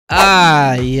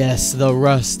Ah, yes, the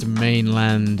Rust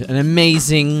mainland. An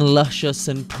amazing, luscious,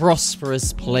 and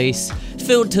prosperous place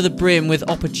filled to the brim with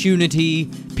opportunity,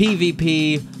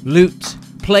 PvP, loot,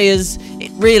 players.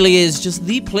 It really is just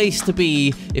the place to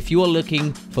be if you are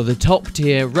looking for the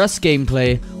top-tier Rust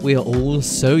gameplay we are all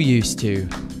so used to.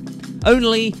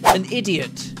 Only an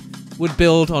idiot would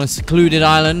build on a secluded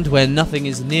island where nothing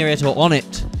is near it or on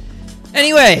it.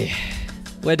 Anyway,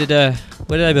 where did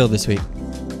I build this week?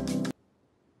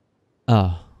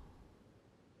 Oh.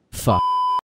 Fuck.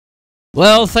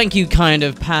 Well, thank you, kind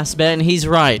of, Pass Ben. He's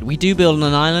right. We do build on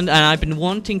an island, and I've been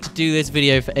wanting to do this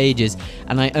video for ages,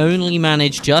 and I only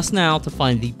managed just now to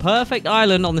find the perfect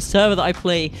island on the server that I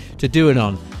play to do it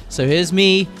on. So here's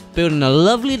me building a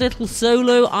lovely little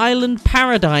solo island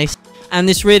paradise. And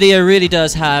this video really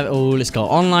does have, oh, it's got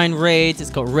online raids, it's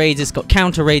got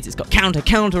counter raids, it's got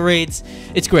counter raids.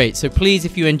 It's great. So please,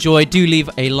 if you enjoy, do leave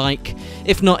a like.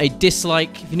 If not, a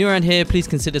dislike. If you're new around here, please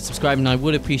consider subscribing. I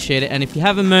would appreciate it. And if you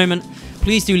have a moment,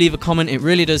 please do leave a comment. It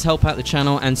really does help out the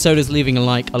channel, and so does leaving a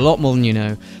like, a lot more than you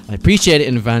know. I appreciate it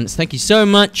in advance. Thank you so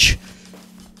much.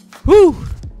 Woo!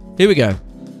 Here we go.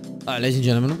 Alright, ladies and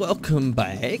gentlemen, welcome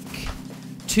back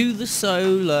to the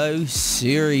solo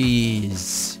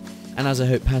series. And as I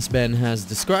hope Pass Ben has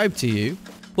described to you,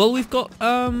 well, we've got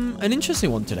an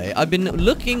interesting one today. I've been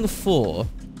looking for,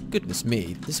 goodness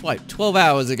me, this wiped 12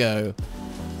 hours ago.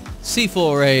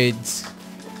 C4 raids,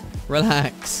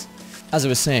 relax. As I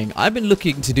was saying, I've been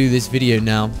looking to do this video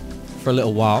now for a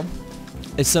little while.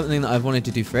 It's something that I've wanted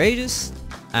to do for ages,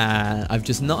 and I've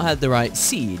just not had the right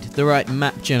seed, the right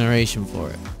map generation for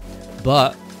it.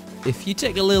 But if you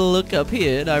take a little look up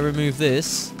here, and I remove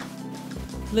this,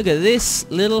 look at this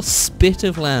little spit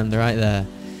of land right there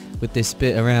with this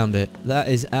bit around it. That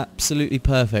is absolutely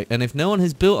perfect. And if no one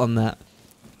has built on that,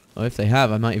 or if they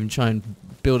have, I might even try and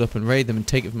build up and raid them and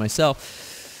take it for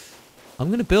myself. I'm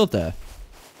going to build there.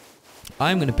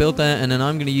 I'm going to build there, and then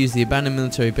I'm going to use the abandoned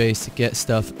military base to get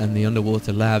stuff and the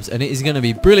underwater labs. And it is going to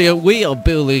be brilliant. We are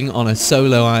building on a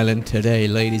solo island today,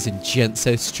 ladies and gents.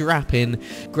 So strap in,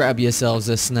 grab yourselves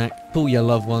a snack, pull your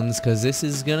loved ones, because this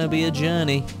is going to be a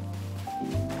journey.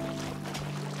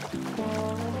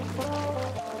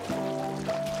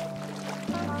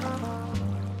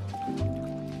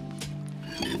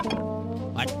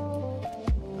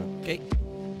 Okay,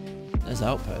 there's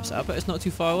Outpost. Outpost not too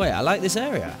far away. I like this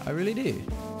area. I really do.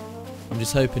 I'm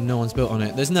just hoping no one's built on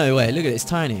it. There's no way. Look at it. It's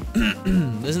tiny.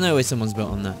 There's no way someone's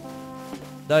built on that.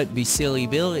 Don't be silly,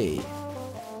 Billy.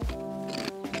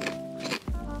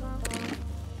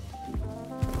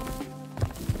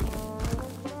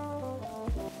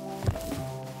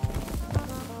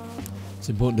 It's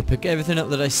important to pick everything up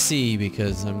that I see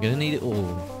because I'm going to need it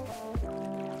all.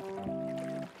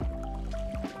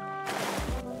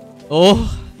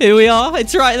 Oh, here we are.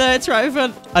 It's right there. It's right in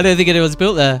front. I don't think anyone's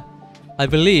built there. I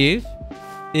believe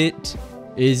it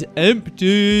is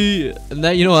empty. And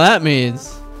that, you know what that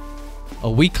means? Are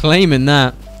we claiming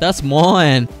that? That's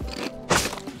mine.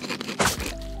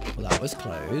 Well, that was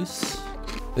close.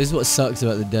 This is what sucks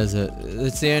about the desert.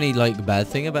 It's the only, like, bad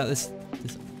thing about this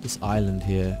island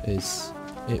here is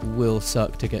it will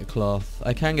suck to get cloth.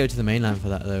 I can go to the mainland for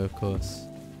that, though, of course.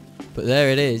 But there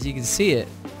it is. You can see it.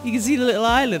 You can see the little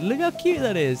island. Look how cute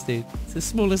that is, dude. It's the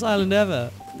smallest island ever.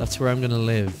 That's where I'm going to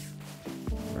live.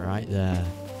 Right there.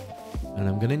 And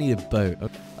I'm going to need a boat.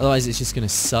 Otherwise, it's just going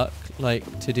to suck,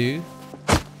 like, to do.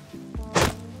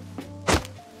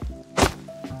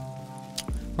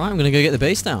 Right, I'm going to go get the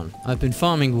base down. I've been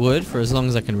farming wood for as long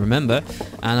as I can remember.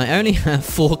 And I only have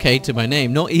 4k to my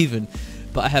name. Not even.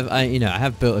 But I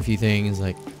have built a few things,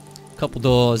 like a couple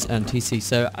doors and TC.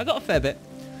 So I got a fair bit.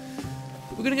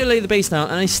 We're going to go lay the base down,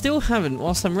 and I still haven't,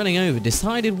 whilst I'm running over,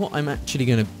 decided what I'm actually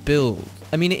going to build.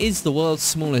 I mean, it is the world's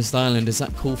smallest island. Is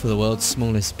that cool for the world's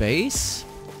smallest base?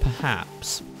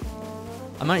 Perhaps.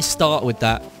 I might start with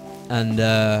that and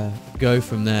go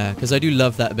from there, because I do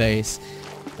love that base.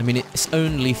 I mean, it's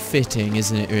only fitting,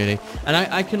 isn't it, really? And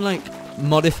I can, like,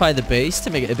 modify the base to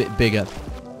make it a bit bigger.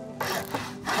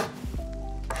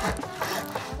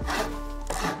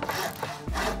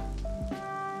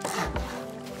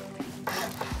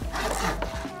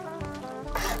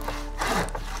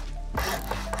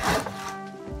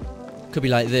 Could be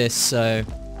like this, so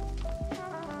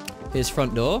here's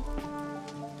front door,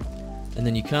 and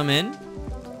then you come in,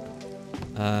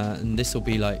 and this will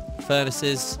be like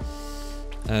furnaces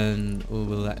and all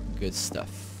that good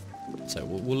stuff. So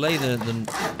we'll lay the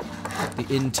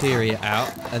interior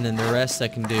out, and then the rest I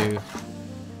can do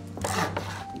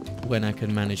when I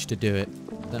can manage to do it.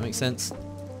 Does that make sense?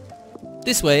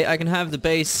 This way I can have the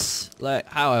base like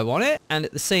how I want it, and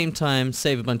at the same time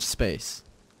save a bunch of space.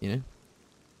 you know.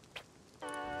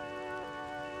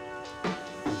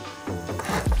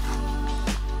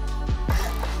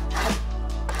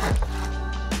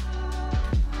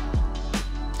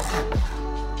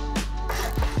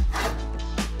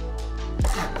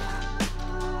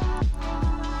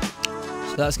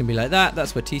 So that's going to be like that.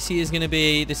 That's where TC is going to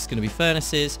be. This is going to be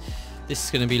furnaces. This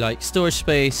is going to be like storage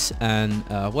space and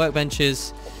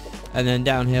workbenches. And then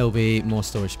down here will be more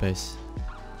storage space.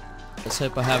 Let's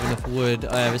hope I have enough wood.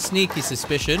 I have a sneaky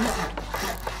suspicion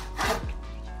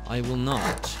I will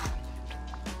not.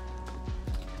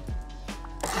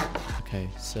 Okay,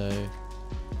 so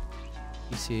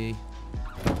you see,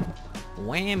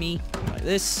 whammy, like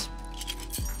this.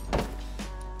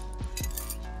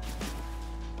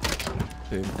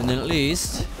 Boom. And then at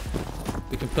least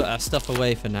we can put our stuff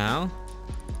away for now.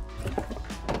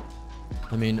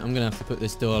 I mean, I'm gonna have to put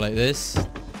this door like this,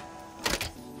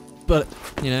 but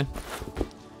you know,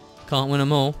 can't win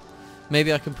them all.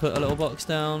 Maybe I can put a little box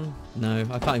down. No,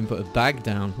 I can't even put a bag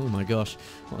down. Oh my gosh,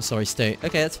 what a sorry state.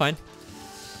 Okay, that's fine.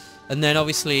 And then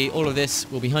obviously all of this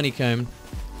will be honeycomb.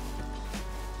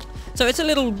 So it's a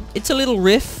little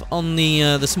riff on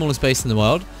the smallest base in the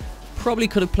world. Probably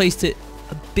could have placed it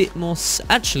a bit more.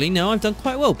 Actually, no, I've done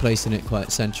quite well placing it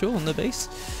quite central on the base.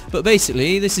 But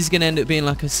basically, this is going to end up being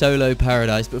like a solo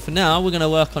paradise. But for now, we're going to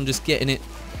work on just getting it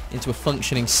into a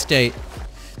functioning state.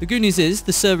 The good news is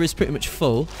the server is pretty much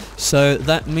full, so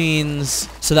that means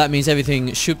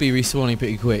everything should be respawning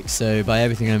pretty quick. So by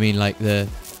everything I mean like the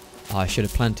I should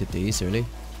have planted these really.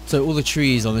 So all the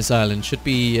trees on this island should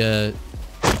be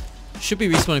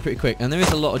respawning pretty quick, and there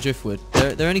is a lot of driftwood.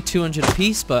 They're only 200 a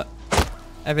piece, but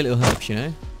every little helps, you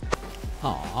know.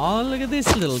 Aw, look at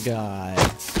this little guy.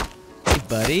 Hey,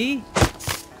 buddy.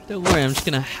 Don't worry, I'm just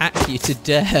gonna hack you to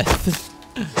death.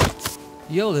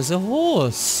 Yo, there's a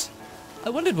horse. I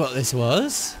wondered what this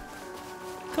was.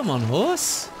 Come on,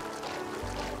 horse.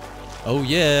 Oh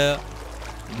yeah.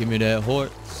 Give me that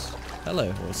horse.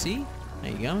 Hello, horsey. How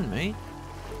you going, mate?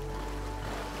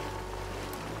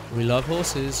 We love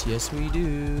horses. Yes, we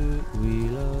do. We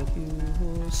love you,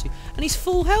 horsey. And he's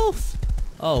full health.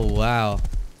 Oh, wow.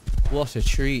 What a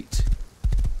treat.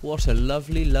 What a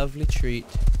lovely, lovely treat.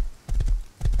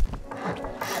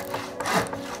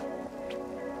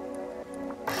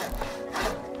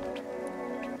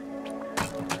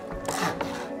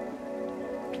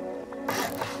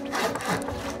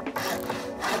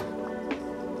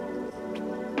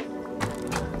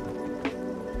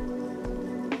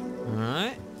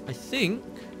 Alright. I think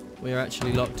we are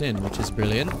actually locked in, which is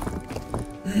brilliant.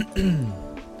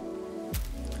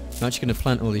 I'm actually going to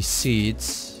plant all these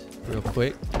seeds real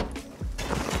quick.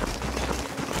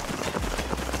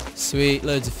 Sweet,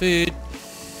 loads of food.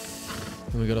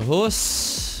 And we got a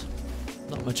horse.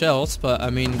 Not much else, but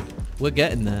I mean, we're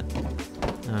getting there.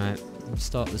 Alright, we'll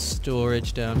start the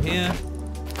storage down here.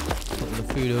 Put all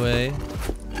the food away.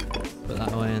 Put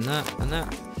that away and that and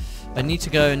that. I need to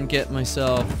go and get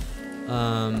myself,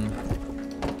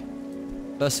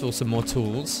 first of all, some more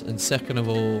tools, and second of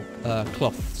all,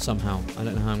 cloth somehow. I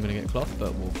don't know how I'm going to get cloth,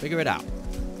 but we'll figure it out.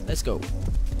 Let's go.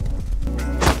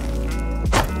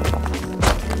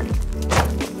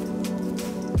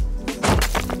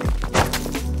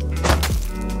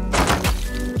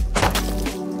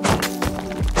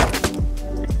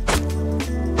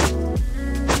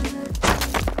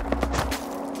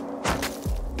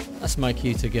 That's my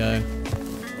cue to go.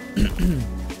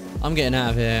 I'm getting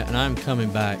out of here, and I'm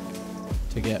coming back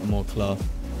to get more cloth.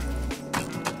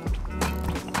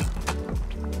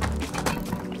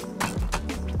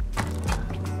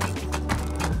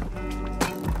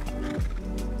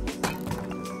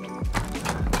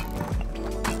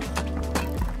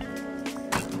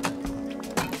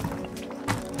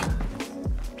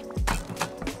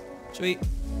 Sweet.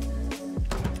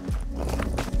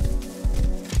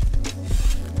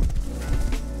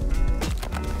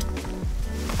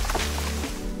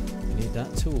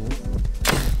 That tool.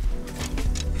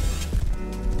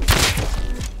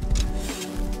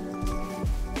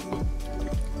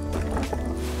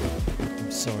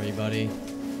 I'm sorry, buddy.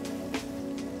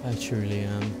 I truly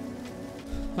am.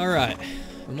 Alright,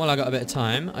 and while I got a bit of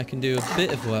time, I can do a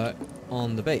bit of work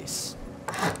on the base.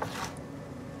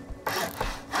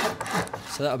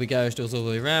 So that'll be garage doors all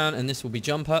the way around, and this will be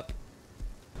jump up.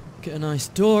 Get a nice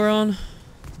door on.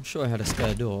 I'm sure I had a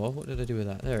spare door. What did I do with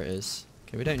that? There it is.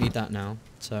 Okay, we don't need that now,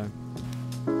 so.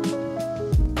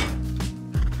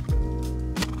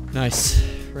 Nice,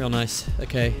 real nice.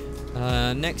 Okay,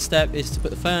 next step is to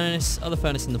put the other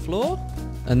furnace in the floor.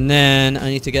 And then I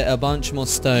need to get a bunch more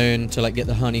stone to like get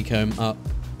the honeycomb up.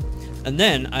 And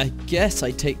then I guess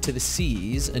I take to the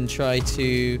seas and try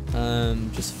to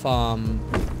just farm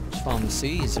the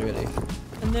seas really.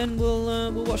 And then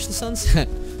we'll watch the sunset.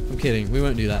 I'm kidding, we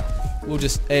won't do that. We'll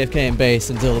just AFK in base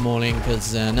until the morning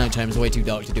because night time is way too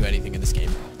dark to do anything in this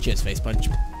game. Cheers, face punch.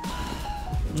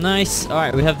 Nice. All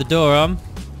right, we have the door on.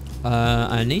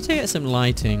 I need to get some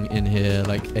lighting in here,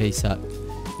 like ASAP.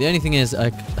 The only thing is,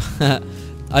 I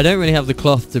don't really have the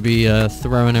cloth to be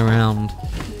throwing around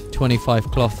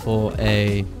 25 cloth for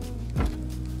a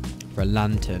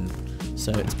lantern,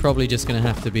 so it's probably just gonna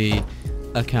have to be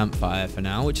a campfire for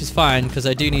now, which is fine because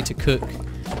I do need to cook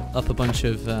up a bunch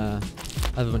of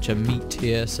meat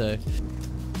here. So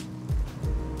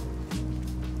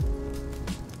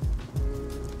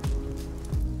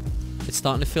it's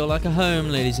starting to feel like a home,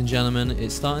 ladies and gentlemen.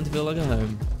 It's starting to feel like a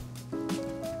home.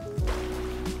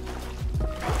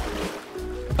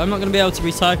 I'm not going to be able to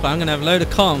recycle. I'm going to have a load of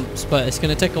comps, but it's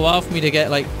going to take a while for me to get,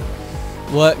 like,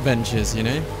 workbenches, you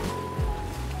know?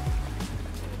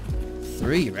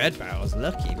 3 red barrels.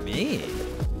 Lucky me.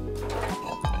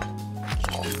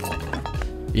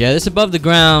 Yeah, this above the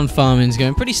ground farming is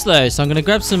going pretty slow, so I'm going to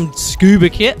grab some scuba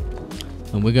kit,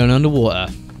 and we're going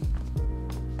underwater.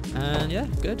 And yeah,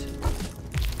 good.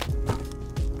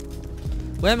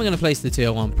 Where am I going to place the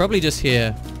tier 1? Probably just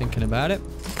here, thinking about it.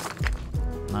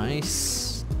 Nice.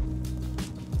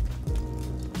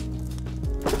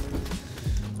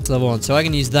 It's level 1, so I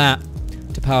can use that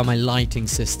to power my lighting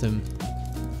system.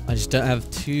 I just don't have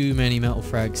too many metal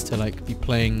frags to like be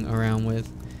playing around with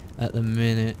at the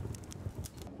minute.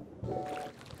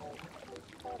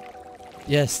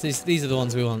 Yes, these are the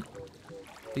ones we want.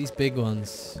 These big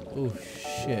ones. Oh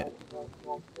shit.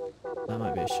 That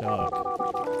might be a shark.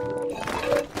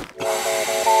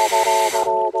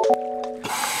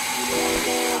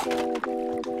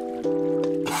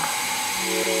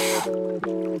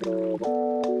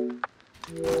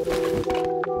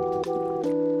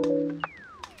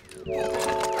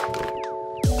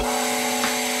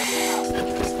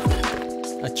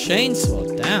 A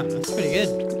chainsaw, damn, that's pretty good.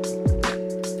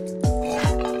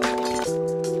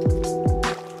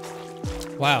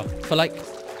 Wow, for like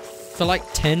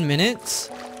 10 minutes?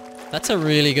 That's a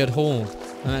really good haul.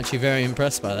 I'm actually very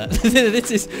impressed by that.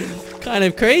 This is kind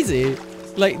of crazy.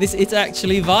 Like this, it's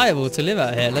actually viable to live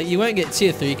out here. Like you won't get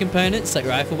tier 3 components like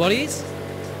rifle bodies,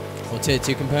 or tier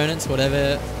 2 components,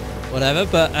 whatever.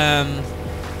 But I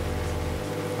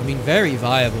mean, very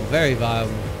viable, very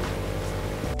viable.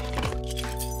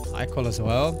 High qual as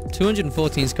well.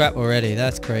 214 scrap already.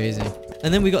 That's crazy.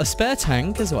 And then we got a spare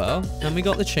tank as well, and we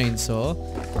got the chainsaw,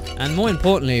 and more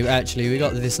importantly, actually, we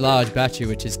got this large battery,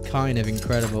 which is kind of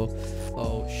incredible.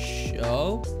 Oh,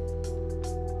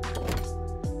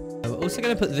 we're also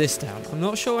going to put this down. I'm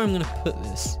not sure where I'm going to put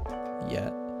this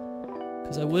yet,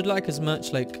 because I would like as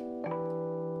much like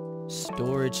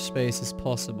storage space as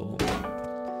possible.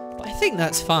 But I think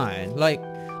that's fine. Like,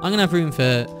 I'm going to have room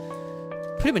for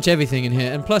pretty much everything in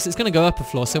here, and plus it's going to go up a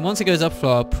floor, so once it goes up a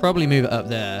floor, I'll probably move it up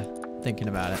there, thinking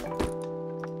about it.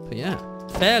 But yeah,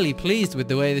 fairly pleased with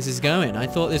the way this is going. I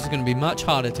thought this was going to be much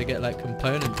harder to get like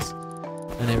components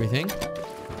and everything,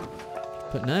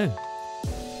 but no.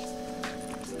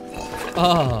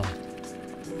 Oh,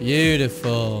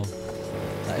 beautiful.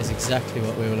 That is exactly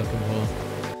what we were looking for.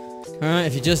 Alright,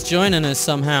 if you're just joining us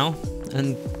somehow,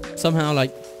 and somehow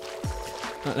like,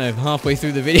 I don't know, halfway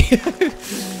through the video,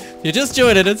 you're just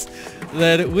joining us,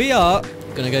 then we are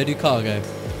going to go do cargo.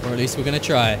 Or at least we're going to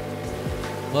try.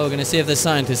 Well, we're going to see if there's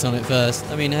scientists on it first.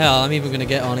 I mean, hell, I'm even going to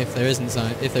get on if there is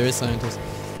scientists.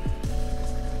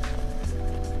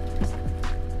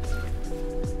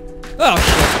 Oh,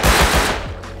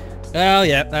 shit. Oh,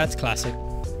 yeah, that's classic.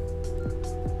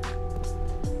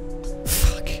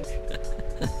 Fuck.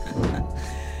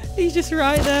 He's just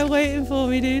right there waiting for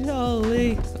me, dude.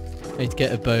 Holy. I need to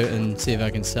get a boat and see if I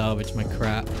can salvage my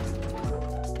crap.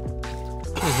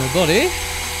 There's no body.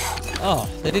 Oh,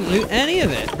 they didn't loot any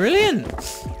of it. Brilliant.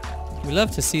 We love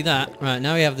to see that. Right,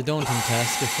 now we have the daunting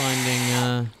task of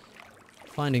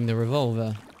finding the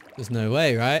revolver. There's no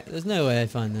way, right? There's no way I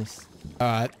find this.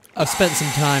 Alright, I've spent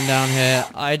some time down here.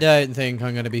 I don't think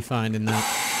I'm going to be finding that.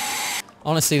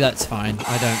 Honestly, that's fine.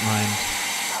 I don't mind.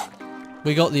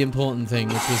 We got the important thing,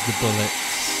 which was the bullets.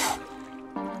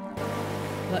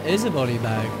 That is a body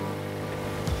bag.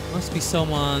 Must be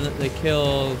someone that they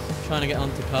killed trying to get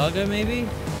onto cargo, maybe?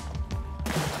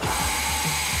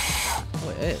 Oh,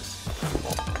 it is.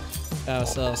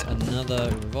 Ourselves another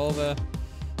revolver,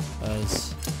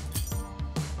 as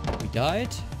we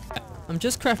died. I'm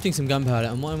just crafting some gunpowder,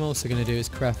 and what I'm also going to do is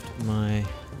craft my...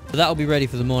 So that'll be ready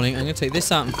for the morning. I'm going to take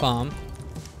this out and farm,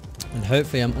 and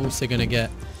hopefully I'm also going to get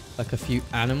like a few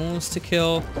animals to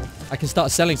kill, I can start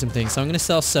selling some things. So I'm going to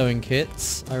sell sewing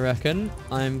kits, I reckon.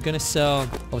 I'm going to sell,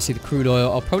 obviously, the crude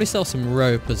oil. I'll probably sell some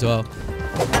rope as well.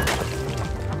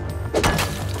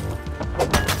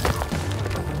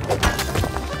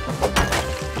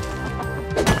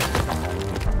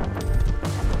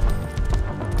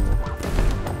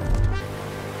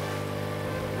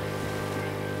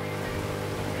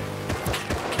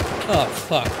 Oh,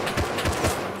 fuck.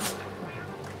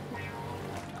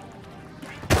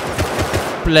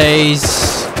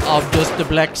 Blaze of just the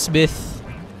blacksmith.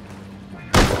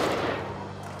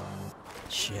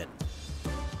 Shit.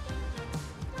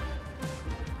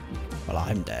 Well,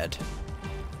 I'm dead.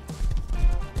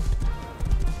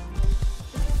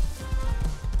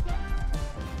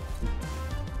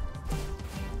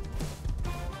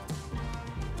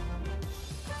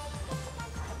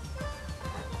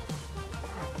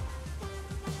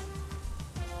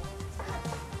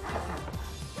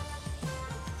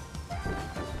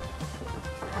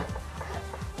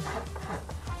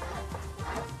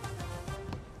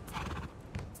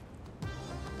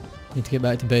 Need to get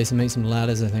back to base and make some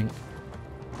ladders, I think.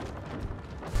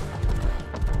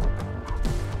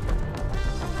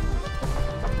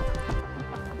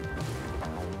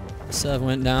 Server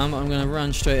went down, but I'm going to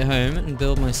run straight home and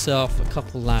build myself a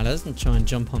couple ladders and try and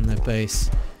jump on their base.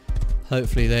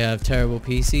 Hopefully they have terrible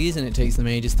PCs and it takes them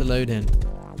ages to load in.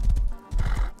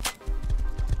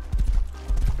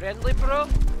 Friendly, bro?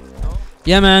 No?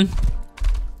 Yeah, man.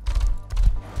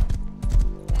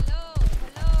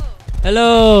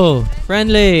 Hello,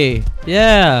 friendly,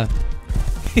 yeah.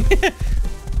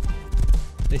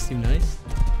 They seem nice.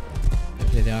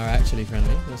 Hopefully they are actually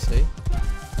friendly, we'll see.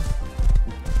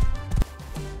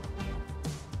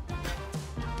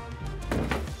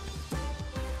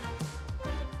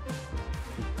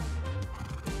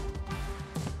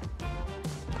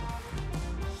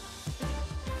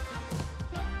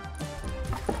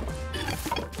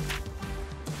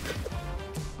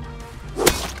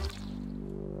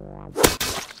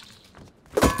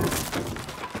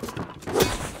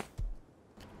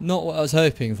 Not what I was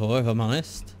hoping for, if I'm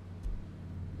honest.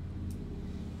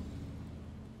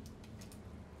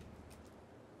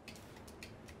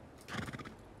 I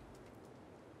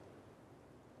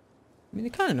mean, they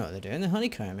kind of know what they're doing. They're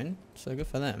honeycombing, so good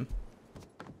for them.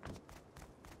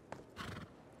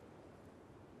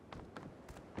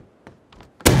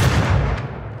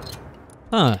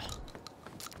 Huh.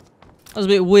 That was a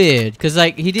bit weird, because,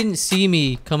 like, he didn't see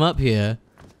me come up here,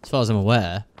 as far as I'm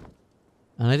aware.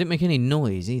 And I didn't make any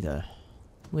noise either.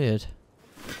 Weird.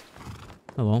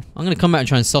 Oh well. I'm gonna come back and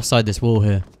try and soft side this wall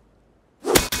here.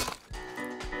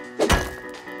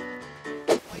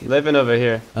 Living over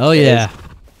here. Oh yeah.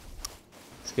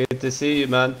 It's good to see you,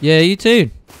 man. Yeah, you too.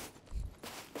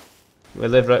 We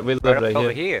live right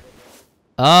Over here. here.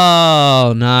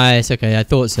 Oh, nice. Okay, I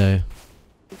thought so.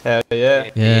 Hell yeah.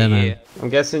 Yeah, man. I'm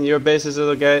guessing your base is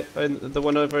the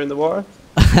one over in the water?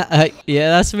 Yeah,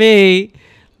 that's me.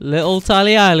 Little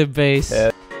tiny island base. Yeah.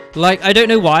 Like, I don't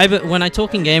know why, but when I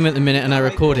talk in game at the minute and I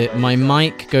record it, my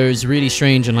mic goes really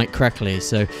strange and like crackly.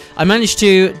 So I managed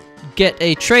to get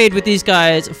a trade with these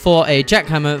guys for a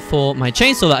jackhammer for my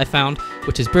chainsaw that I found,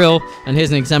 which is Brill. And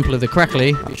here's an example of the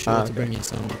crackly. Be sure to bring you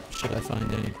some, should I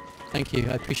find any. Thank you,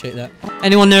 I appreciate that.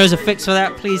 Anyone knows a fix for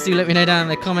that, please do let me know down in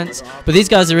the comments. But these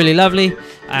guys are really lovely,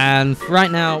 and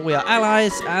right now we are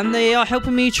allies, and they are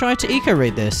helping me try to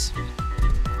eco-raid this.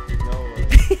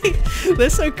 They're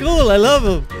so cool, I love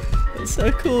them. They're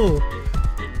so cool.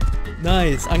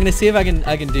 Nice. I'm gonna see if I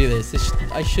can do this.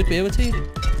 I should be able to.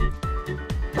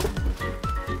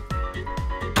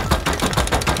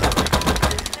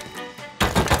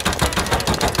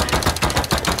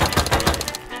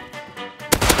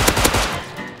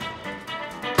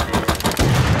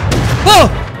 Whoa!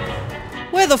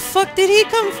 Where the fuck did he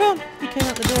come from? He came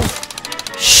out the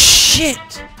door.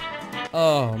 Shit!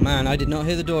 Oh man, I did not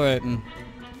hear the door open.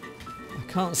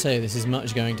 I can't say this is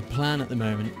much going to plan at the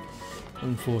moment,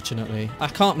 unfortunately. I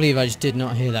can't believe I just did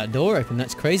not hear that door open.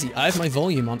 That's crazy. I have my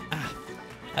volume on. I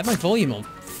have my volume on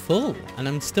full, and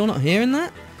I'm still not hearing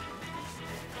that?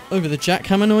 Over the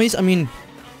jackhammer noise? I mean,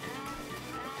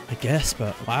 I guess,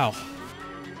 but wow.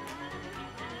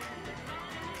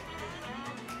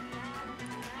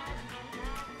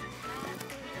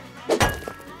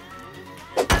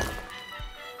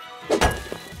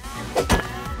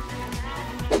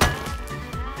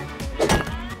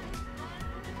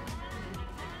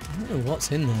 I don't know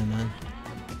what's in there, man.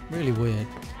 Really weird.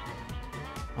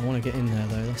 I want to get in there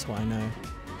though, that's what I know.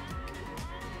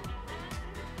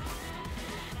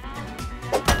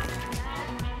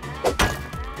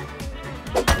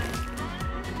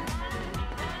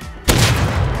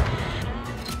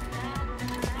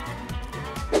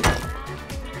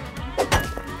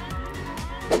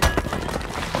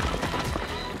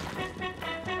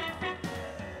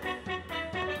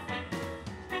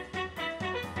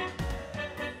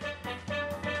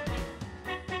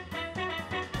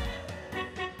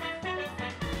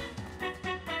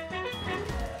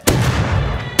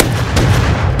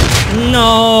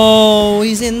 No,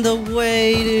 he's in the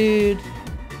way, dude.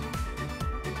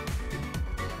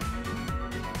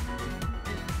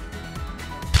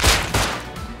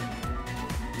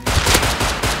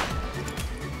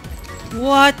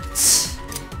 What?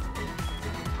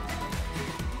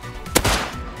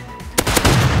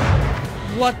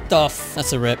 What the f—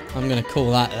 That's a rip. I'm gonna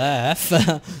call that there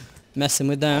for messing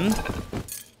with them.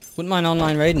 Wouldn't mind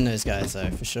online raiding those guys though,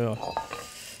 for sure.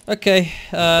 Okay,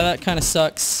 that kind of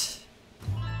sucks.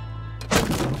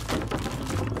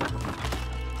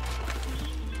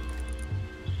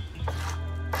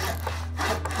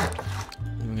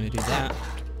 I'm gonna do that.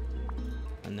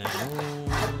 And then...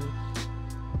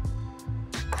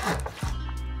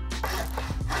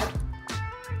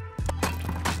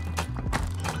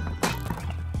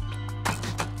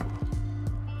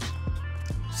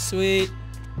 Sweet.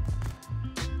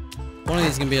 One of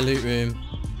these is going to be a loot room.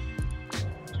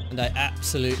 And I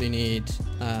absolutely need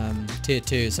tier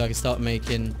 2 so I can start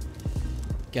making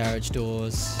garage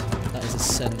doors. That is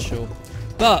essential.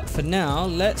 But for now,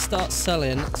 let's start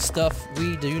selling stuff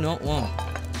we do not want.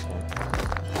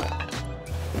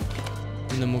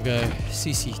 And then we'll go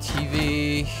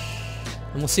CCTV.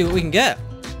 And we'll see what we can get.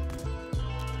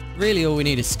 Really all we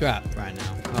need is scrap right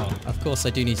now. Oh, of course I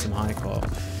do need some high core.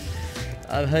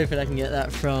 I'm hoping I can get that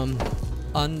from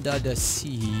under the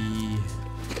sea.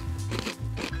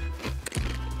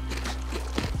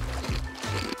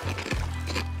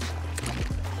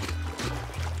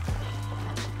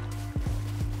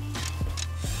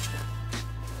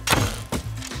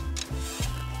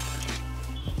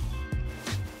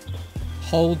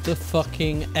 Hold the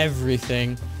fucking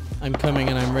everything. I'm coming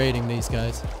and I'm raiding these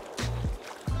guys.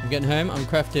 I'm getting home. I'm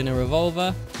crafting a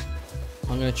revolver.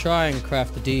 I'm going to try and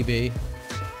craft a DB.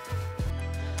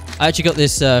 I actually got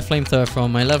this flamethrower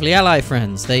from my lovely ally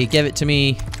friends. They gave it to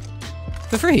me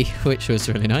for free, which was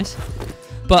really nice.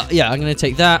 But yeah, I'm going to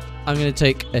take that. I'm going to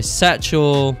take a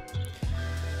satchel.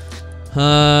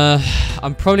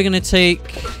 I'm probably going to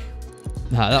take...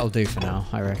 Nah, that'll do for now,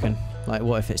 I reckon. Like,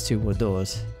 what if it's 2 wood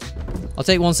doors? I'll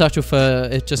take 1 satchel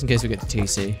for just in case we get to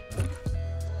TC.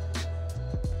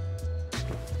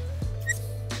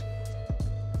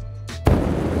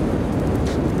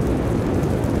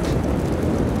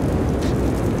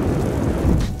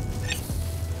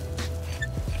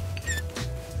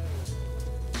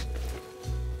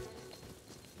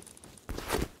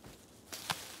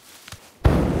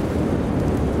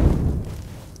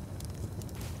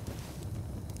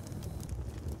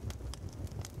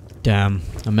 Damn,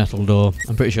 a metal door.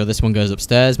 I'm pretty sure this one goes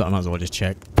upstairs, but I might as well just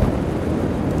check.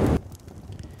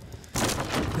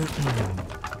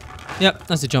 Yep,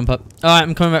 that's a jump up. Alright,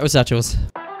 I'm coming back with satchels.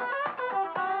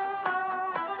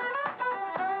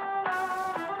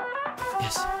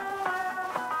 Yes.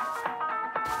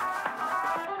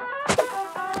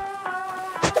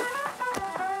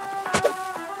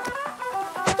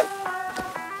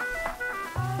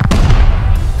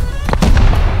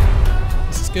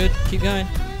 This is good. Keep going.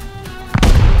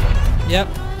 Yep.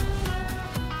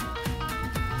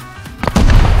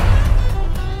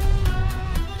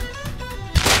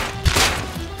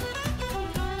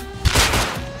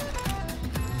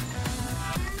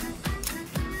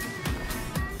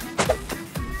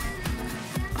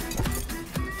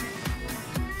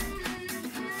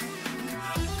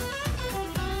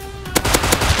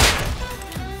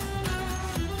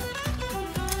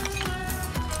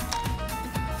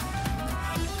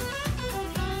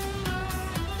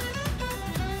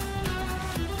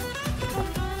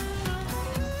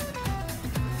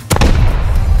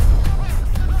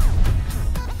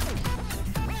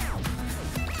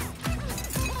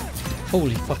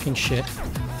 Holy fucking shit.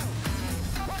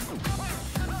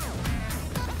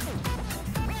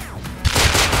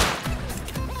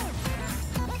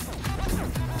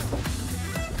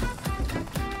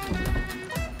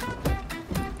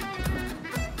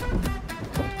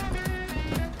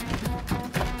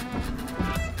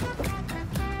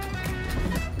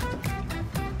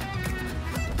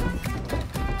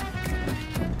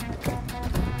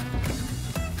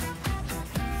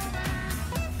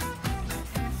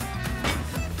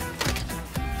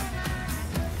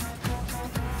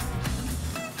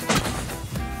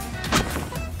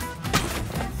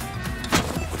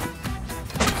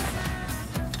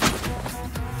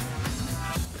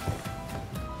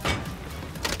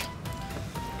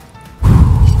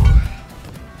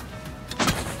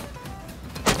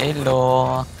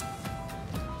 Hello.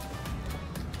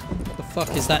 What the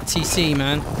fuck is that TC,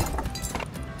 man?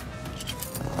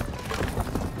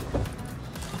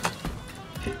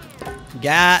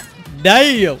 God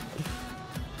damn!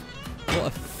 What a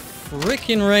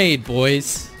freaking raid,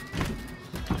 boys.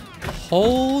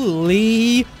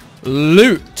 Holy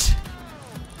loot.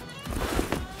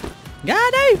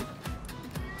 Got it.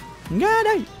 Got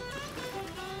it.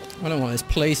 I don't know what his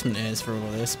placement is for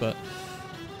all this, but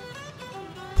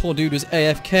poor dude was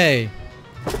AFK.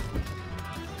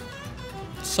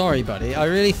 Sorry, buddy. I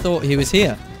really thought he was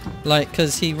here, like,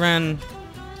 cause he ran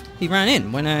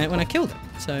in when I killed him.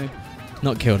 So,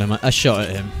 not killed him. I shot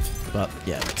at him. But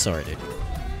yeah, sorry, dude.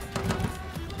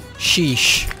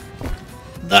 Sheesh.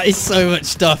 That is so much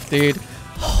stuff, dude.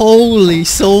 Holy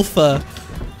sulfur.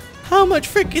 How much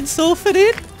freaking sulfur,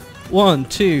 dude? 1,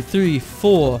 2, 3,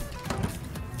 4,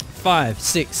 5,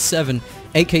 6, 7,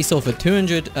 8k sulfur,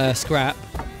 200 scrap,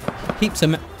 heaps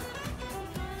of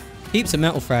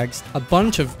metal frags, a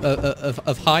bunch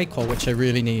of high core, which I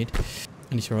really need.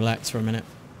 I need to relax for a minute,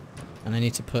 and I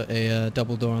need to put a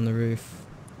double door on the roof.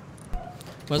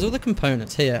 Where's all the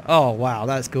components? Here. Oh wow,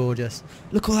 that's gorgeous.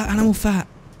 Look all that animal fat.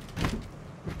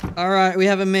 All right, we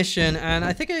have a mission, and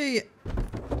I think I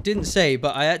didn't say,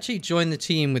 but I actually joined the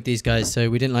team with these guys,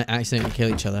 so we didn't like accidentally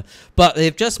kill each other. But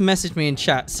they've just messaged me in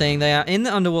chat saying they are in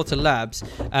the underwater labs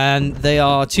and they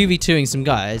are 2v2ing some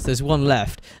guys. There's one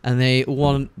left, and they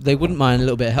wouldn't mind a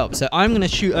little bit of help. So I'm gonna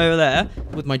shoot over there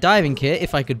with my diving kit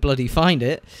if I could bloody find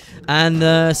it, and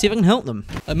see if I can help them.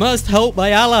 I must help my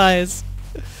allies.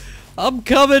 I'm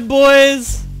coming,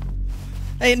 boys.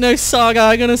 Ain't no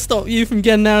saga gonna stop you from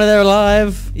getting out of there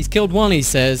alive. He's killed one, he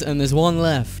says, and there's one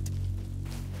left.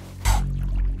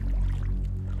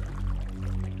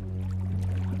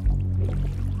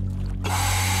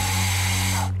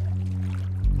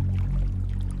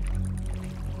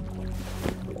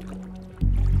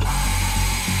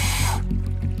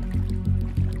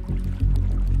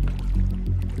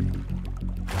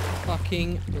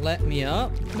 Fucking let me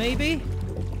up, maybe?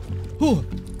 Whew.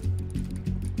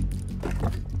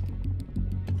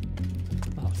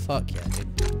 Oh, fuck yeah,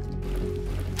 dude.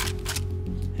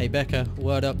 Hey, Becca,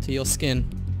 word up to your skin.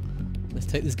 Let's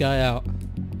take this guy out.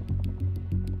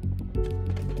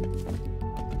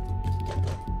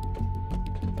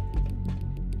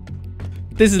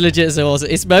 This is legit so awesome.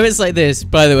 It's moments like this,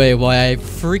 by the way, why I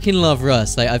freaking love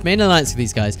Rust. Like, I've made an alliance with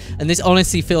these guys, and this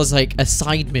honestly feels like a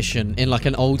side mission in like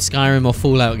an old Skyrim or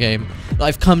Fallout game. Like,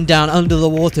 I've come down under the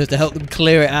water to help them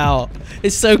clear it out.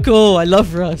 It's so cool. I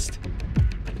love Rust.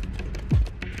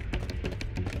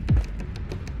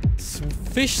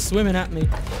 Fish swimming at me.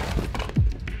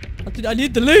 I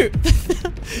need the loot.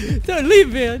 Don't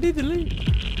leave me. I need the loot.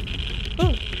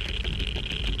 Oh.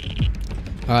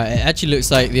 Alright, it actually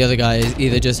looks like the other guy is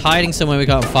either just hiding somewhere we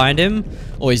can't find him,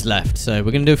 or he's left. So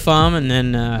we're going to do a farm, and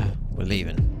then we're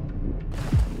leaving.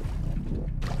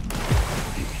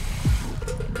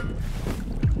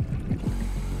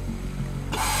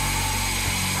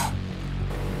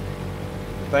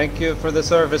 Thank you for the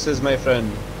services, my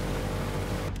friend.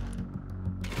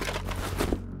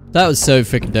 That was so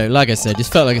freaking dope. Like I said,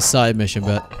 just felt like a side mission,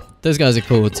 but those guys are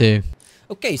cool too.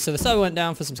 Okay, so the server went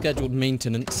down for some scheduled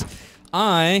maintenance.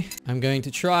 I am going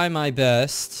to try my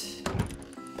best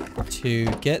to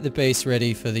get the base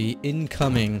ready for the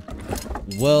incoming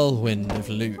whirlwind of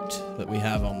loot that we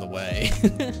have on the way.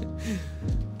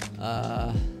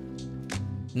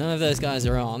 None of those guys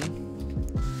are on.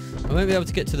 I won't be able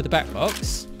to get to the back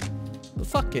box, but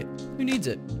fuck it. Who needs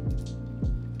it?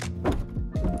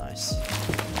 Nice.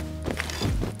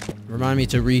 Remind me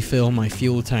to refill my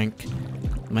fuel tank,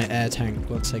 my air tank,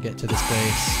 once I get to this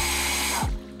base.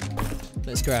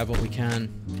 Let's grab what we can.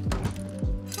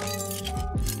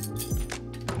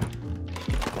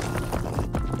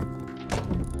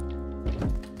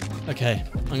 Okay,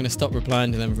 I'm gonna stop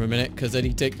replying to them for a minute because I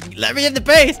need to let me in the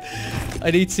base.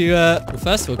 I need to well,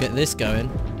 first of all get this going,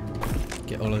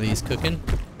 get all of these cooking.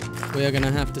 We are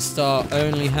gonna have to start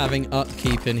only having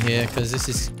upkeep in here because this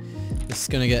is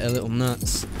gonna get a little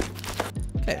nuts.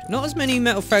 Okay, not as many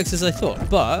metal frags as I thought,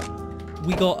 but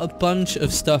we got a bunch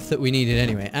of stuff that we needed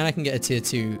anyway, and I can get a tier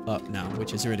 2 up now,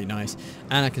 which is really nice.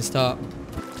 And I can start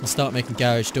making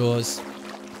garage doors.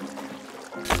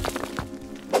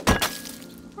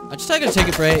 I just gotta take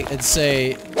a break and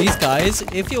say, these guys,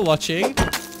 if you're watching,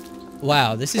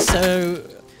 wow, this is so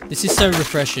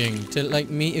refreshing to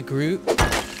like meet a group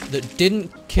that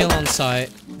didn't kill on sight,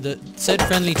 that said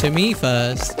friendly to me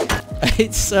first.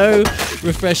 It's so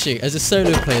refreshing. As a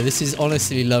solo player, this is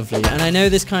honestly lovely. And I know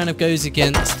this kind of goes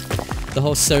against the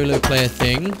whole solo player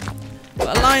thing,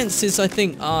 but alliances, I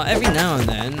think, are every now and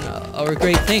then are a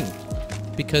great thing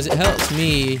because it helps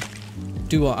me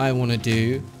do what I want to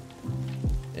do.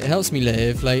 It helps me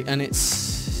live, like, and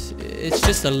it's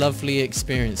just a lovely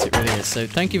experience. It really is. So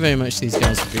thank you very much to these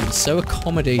guys for being so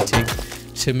accommodating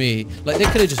to me. Like, they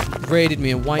could have just raided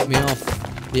me and wiped me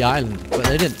off the island, but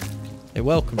they didn't. They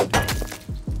welcomed me.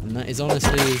 And that is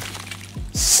honestly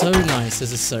so nice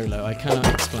as a solo, I cannot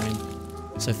explain.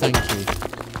 So thank you.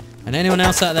 And anyone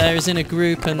else out there is in a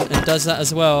group and does that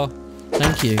as well,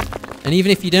 thank you. And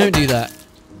even if you don't do that,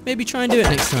 maybe try and do it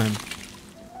next time.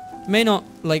 It may not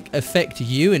like affect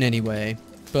you in any way,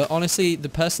 but honestly, the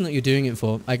person that you're doing it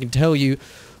for, I can tell you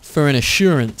for an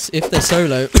assurance, if they're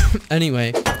solo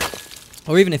anyway,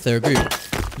 or even if they're a group,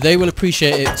 they will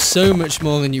appreciate it so much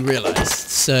more than you realized.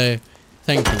 So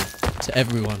thank you to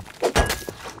everyone.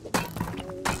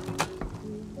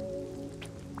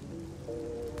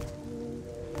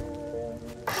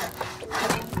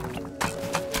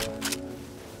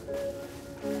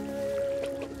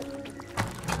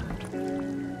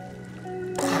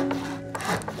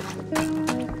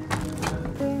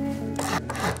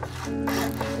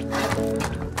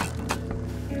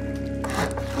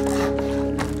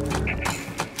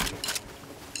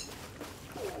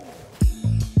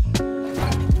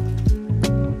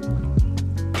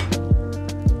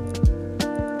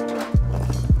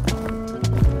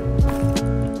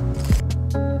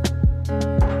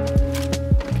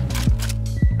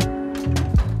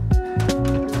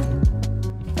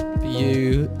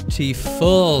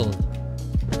 Beautiful.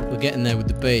 We're getting there with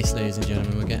the base, ladies and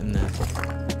gentlemen. We're getting there.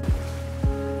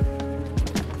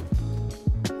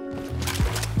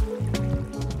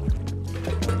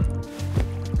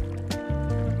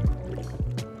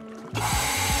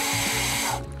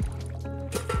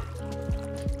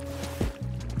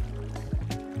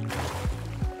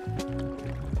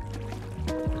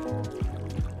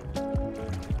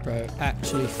 Bro,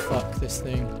 actually fuck this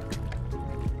thing.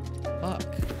 Fuck.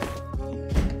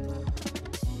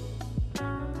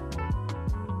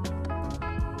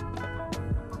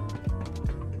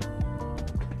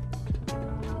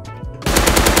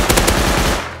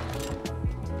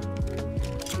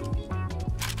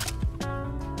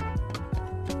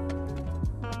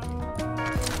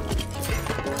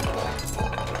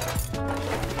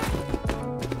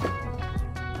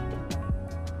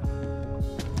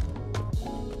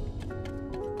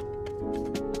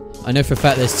 I know for a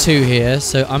fact there's two here,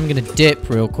 so I'm gonna dip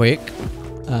real quick,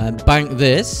 bank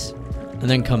this, and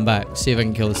then come back, see if I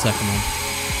can kill the second one.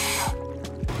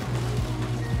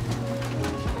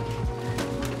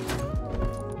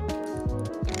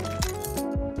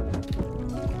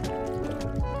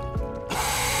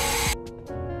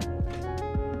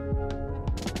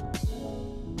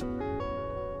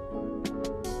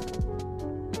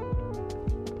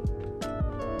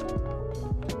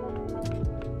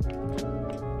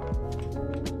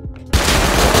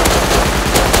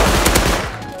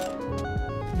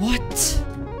 What?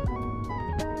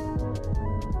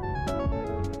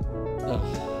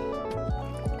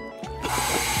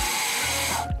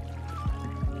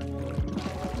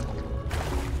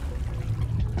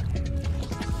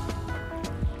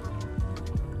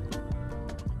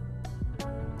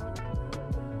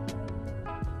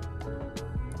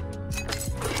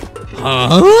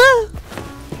 Huh?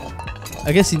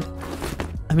 I guess he...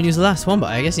 I mean, he was the last one,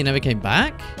 but I guess he never came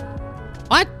back?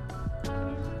 What?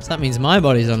 So that means my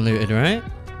body's unlooted, right?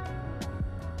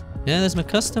 Yeah, there's my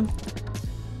custom.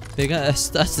 That's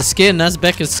the skin. That's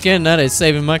Becca's skin. That is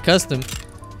saving my custom.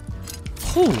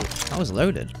 Whew, that was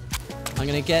loaded. I'm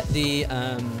gonna get the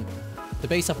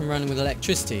base up and running with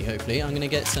electricity. Hopefully, I'm gonna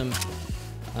get some,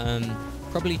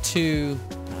 probably two,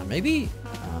 maybe.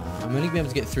 I'm only gonna be able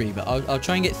to get three, but I'll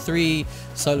try and get 3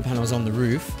 solar panels on the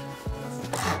roof.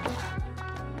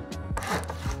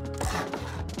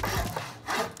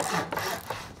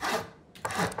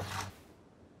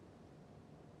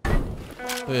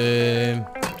 Boom.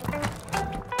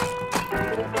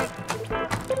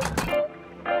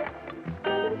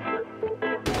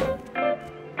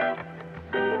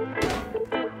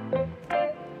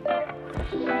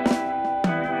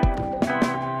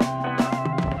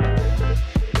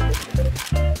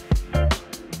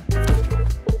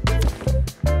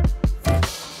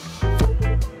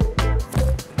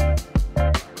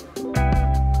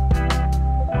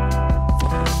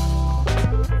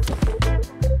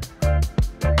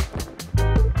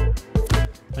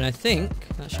 And I think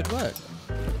that should work.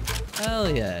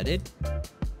 Hell yeah, dude.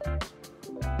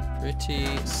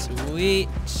 Pretty sweet.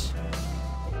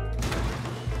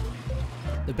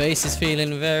 The base is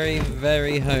feeling very,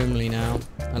 very homely now.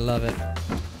 I love it.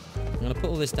 I'm gonna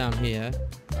put all this down here.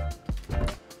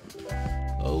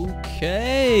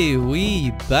 Okay, we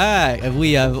back. And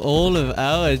we have all of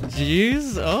our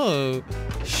juice. Oh,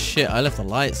 shit, I left the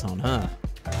lights on, huh?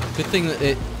 Good thing that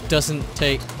it doesn't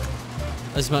take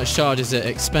as much charge as it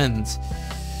expends.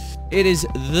 It is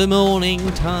the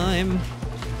morning time.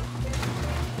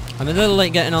 I'm a little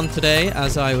late getting on today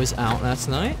as I was out last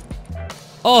night.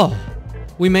 Oh,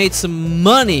 we made some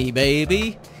money,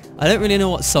 baby. I don't really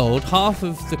know what sold. Half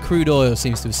of the crude oil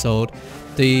seems to have sold.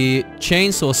 The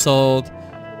chainsaw sold.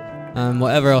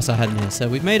 Whatever else I had in here. So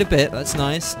we've made a bit. That's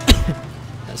nice.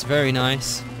 That's very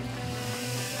nice.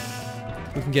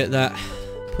 We can get that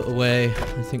put away.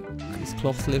 I think there's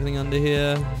cloth living under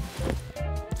here.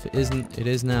 If it isn't, it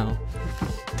is now.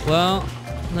 Well,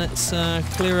 let's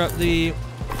clear up the...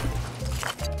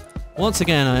 Once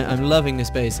again, I'm loving this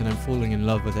base and I'm falling in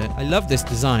love with it. I love this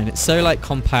design. It's so like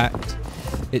compact.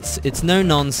 It's no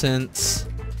nonsense,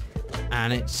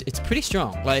 and it's pretty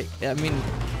strong. Like, I mean,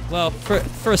 well,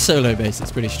 for a solo base,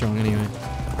 it's pretty strong anyway.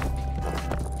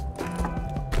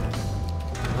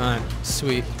 Alright,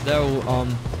 sweet. They're all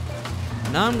on.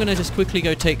 Now I'm gonna just quickly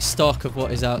go take stock of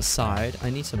what is outside.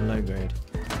 I need some low grade.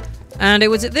 And it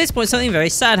was at this point something very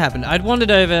sad happened. I'd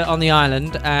wandered over on the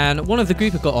island, and one of the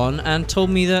group had got on and told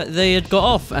me that they had got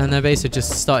off and their base had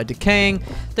just started decaying.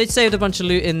 They'd saved a bunch of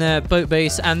loot in their boat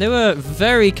base, and they were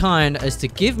very kind as to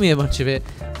give me a bunch of it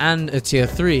and a tier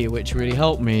 3, which really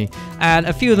helped me. And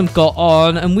a few of them got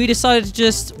on, and we decided to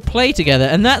just play together,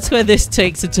 and that's where this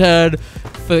takes a turn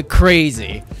for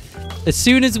crazy. As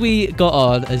soon as we got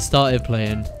on and started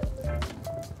playing,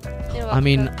 I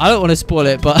mean, I don't want to spoil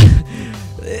it, but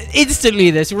instantly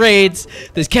there's raids,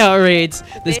 there's counter raids,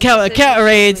 there's counter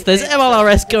raids, there's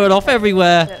MLRS going off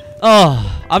everywhere.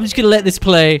 Oh, I'm just gonna let this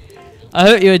play. I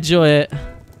hope you enjoy it.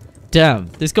 Damn,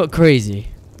 this got crazy.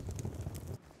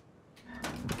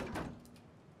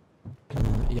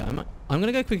 Yeah, I'm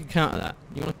gonna go quick counter that.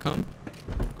 You wanna come?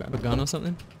 Grab a gun or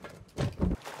something?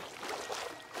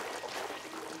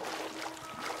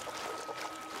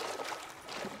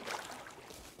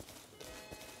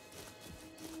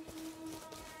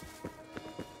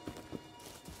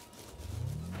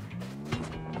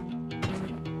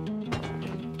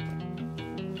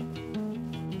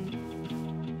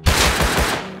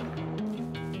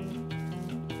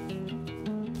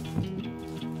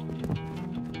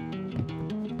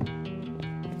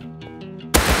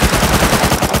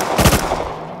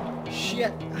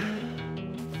 Shit.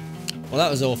 Well, that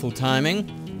was awful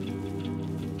timing.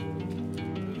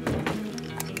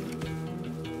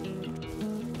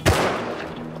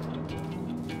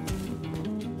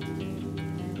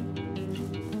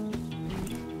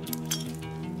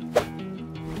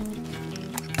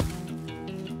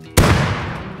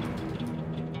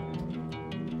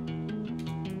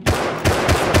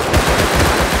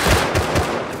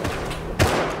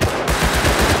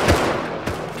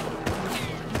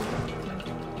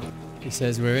 He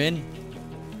says we're in.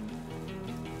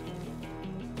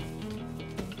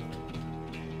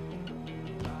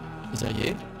 Is that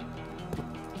you?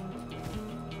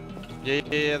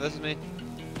 Yeah, this is me.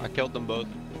 I killed them both.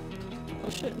 Oh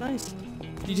shit, nice.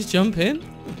 Did you just jump in?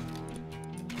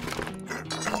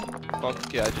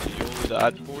 Fuck yeah, I just YOLO'd it. I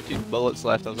had 14 bullets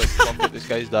left. I was like, fuck it, this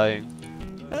guy's dying.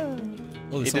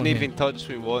 Oh, He didn't even touch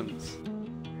me once.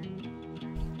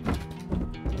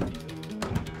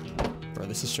 Bro,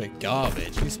 this is straight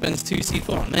garbage. Who spends 2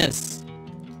 C4 on this?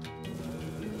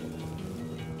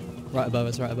 Right above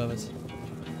us, right above us.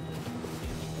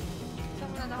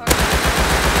 Someone on the horse.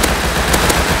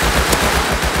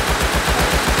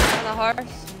 On the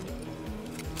horse.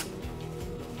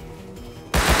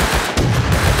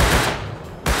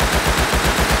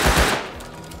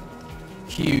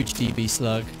 Huge DB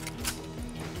slug.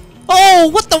 Oh,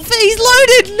 what the f- he's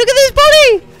loaded! Look at this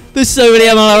body! There's so many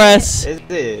MLRS. Is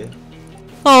it?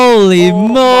 Holy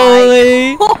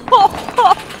moly!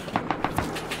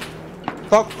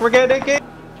 Fuck, we're getting it.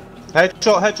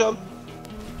 Headshot, headshot.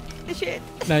 Shit.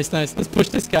 Nice, nice. Let's push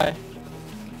this guy.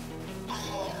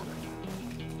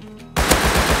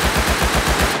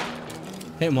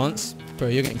 Hit him once. Bro,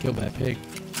 you're getting killed by a pig.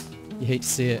 You hate to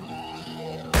see it.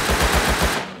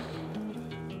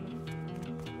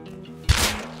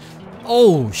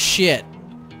 Oh, shit.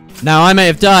 Now, I may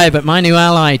have died, but my new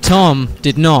ally, Tom,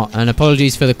 did not. And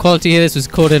apologies for the quality here. This was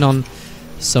recorded on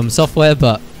some software,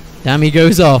 but damn, he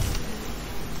goes off.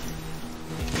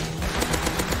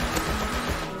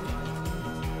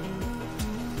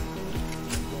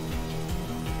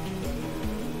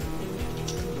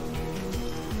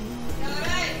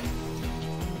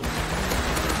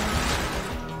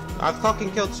 I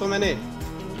fucking killed so many.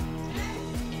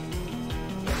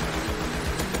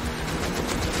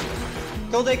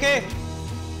 Killed AK.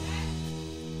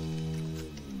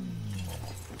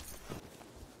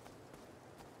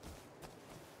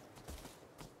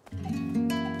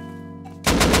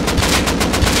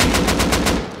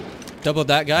 Doubled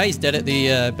that guy. He's dead at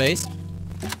the base.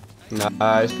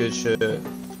 Nice, good shit.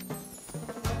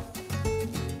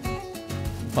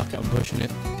 Fuck it, I'm pushing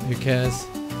it. Who cares?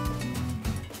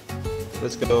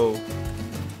 Let's go.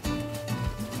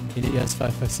 Yes,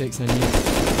 556, then you.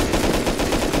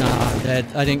 Nah, I'm dead.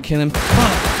 I didn't kill him.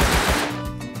 Fuck!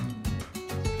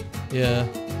 Yeah.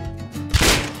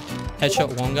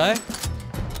 Headshot one guy.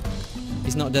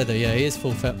 He's not dead though, yeah, he is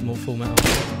full metal.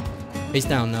 He's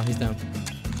down now, he's down.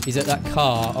 He's at that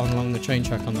car along the train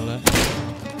track on the left.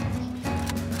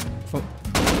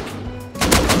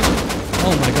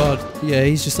 Oh my god. Yeah,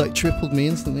 he's just like tripled me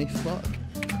instantly. Fuck.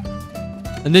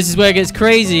 And this is where it gets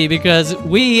crazy because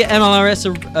we MLRS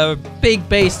a big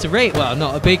base to raid. Well,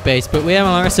 not a big base, but we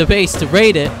MLRS a base to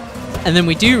raid it. And then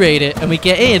we do raid it and we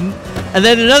get in. And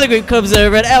then another group comes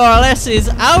over and MLRS's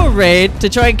our raid to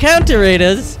try and counter raid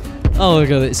us. Oh my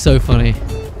god, it's so funny.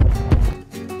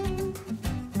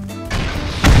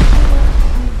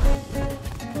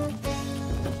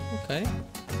 Okay.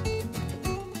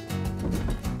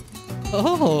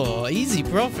 Oh, easy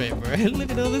profit, bro.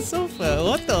 Look at all the sofa.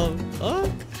 What the fuck?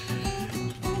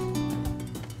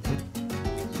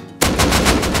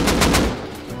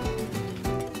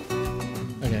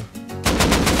 Okay.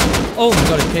 Oh my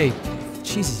god, okay.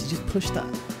 Jesus, you just pushed that.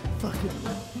 Fucking.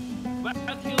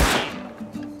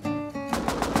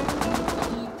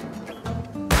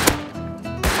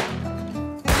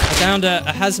 I downed a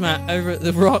hazmat over at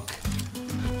the rock.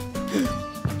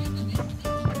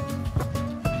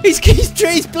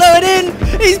 He's blowing in!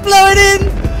 He's blowing in!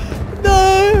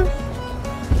 No!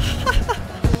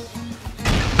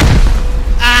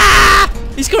 Ah!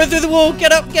 He's coming through the wall!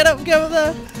 Get up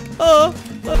there! Oh!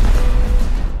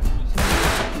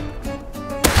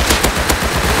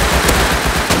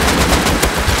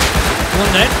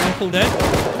 One dead, one full dead.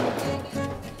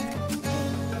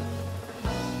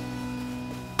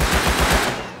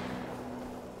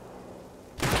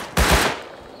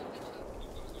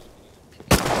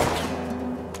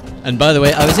 And by the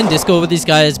way, I was in Discord with these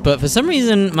guys, but for some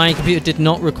reason my computer did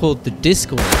not record the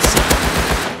Discord.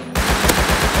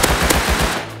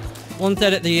 One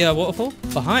dead at the waterfall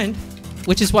behind,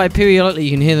 which is why periodically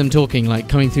you can hear them talking, like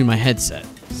coming through my headset.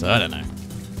 So I don't know.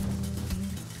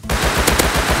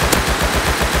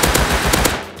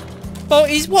 Oh,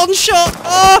 he's one shot.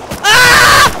 Oh,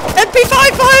 ah!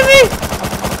 MP5 behind me.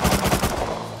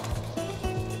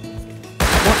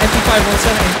 MP5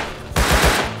 170.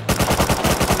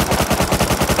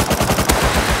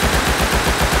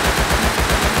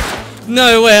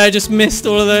 No way, I just missed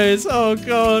all of those. Oh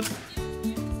god.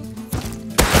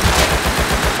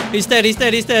 He's dead, he's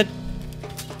dead, he's dead.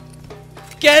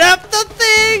 Get up the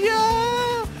thing!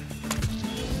 Ah!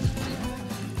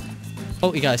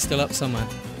 Oh, you guys still up somewhere.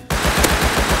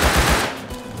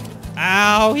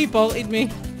 Ow, he bolted me.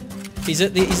 He's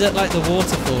at like the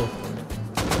waterfall.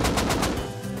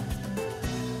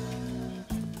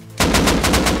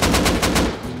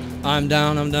 I'm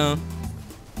down, I'm down.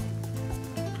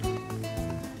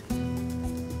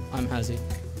 I'm Hazzy.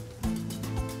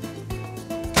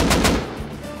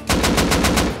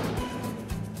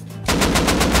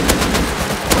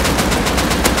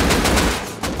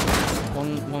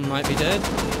 One might be dead.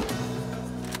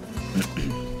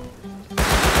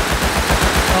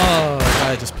 Oh, the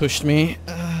guy just pushed me.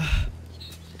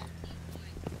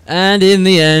 And in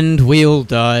the end, we all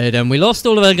died, and we lost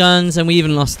all of our guns, and we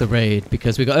even lost the raid,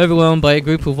 because we got overwhelmed by a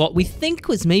group of what we think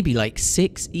was maybe like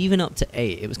 6, even up to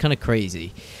 8. It was kind of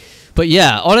crazy. But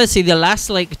yeah, honestly, the last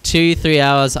like 2-3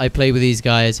 hours I played with these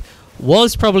guys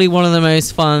was probably one of the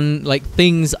most fun like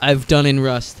things I've done in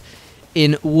Rust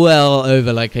in well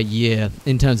over like a year,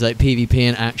 in terms of like PvP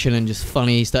and action and just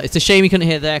funny stuff. It's a shame you couldn't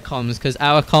hear their comms, because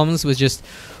our comms was just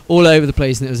all over the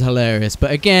place and it was hilarious.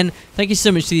 But again, thank you so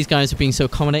much to these guys for being so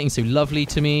accommodating, so lovely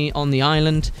to me on the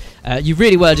island. You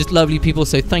really were just lovely people,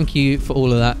 so thank you for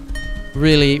all of that.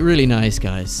 Really, really nice,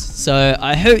 guys. So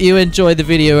I hope you enjoyed the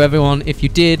video, everyone. If you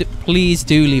did, please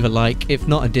do leave a like, if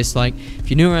not a dislike. If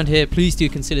you're new around here, please do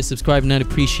consider subscribing. I'd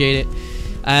appreciate it.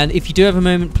 And if you do have a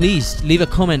moment, please leave a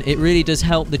comment. It really does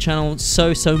help the channel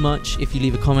so much if you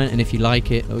leave a comment and if you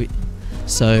like it.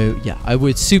 So yeah, I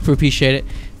would super appreciate it.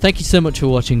 Thank you so much for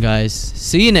watching, guys.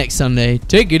 See you next Sunday.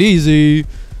 Take it easy.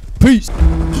 Peace.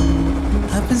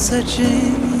 I've been searching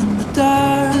in the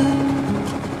dark,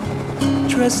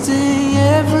 trusting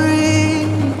every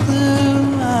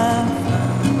clue I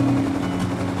found,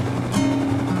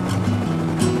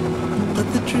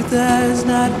 but the truth has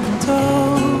not been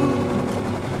told.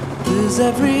 Cause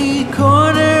every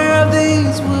corner of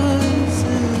these woods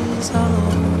is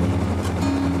hollow.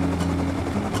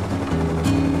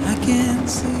 I can't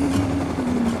see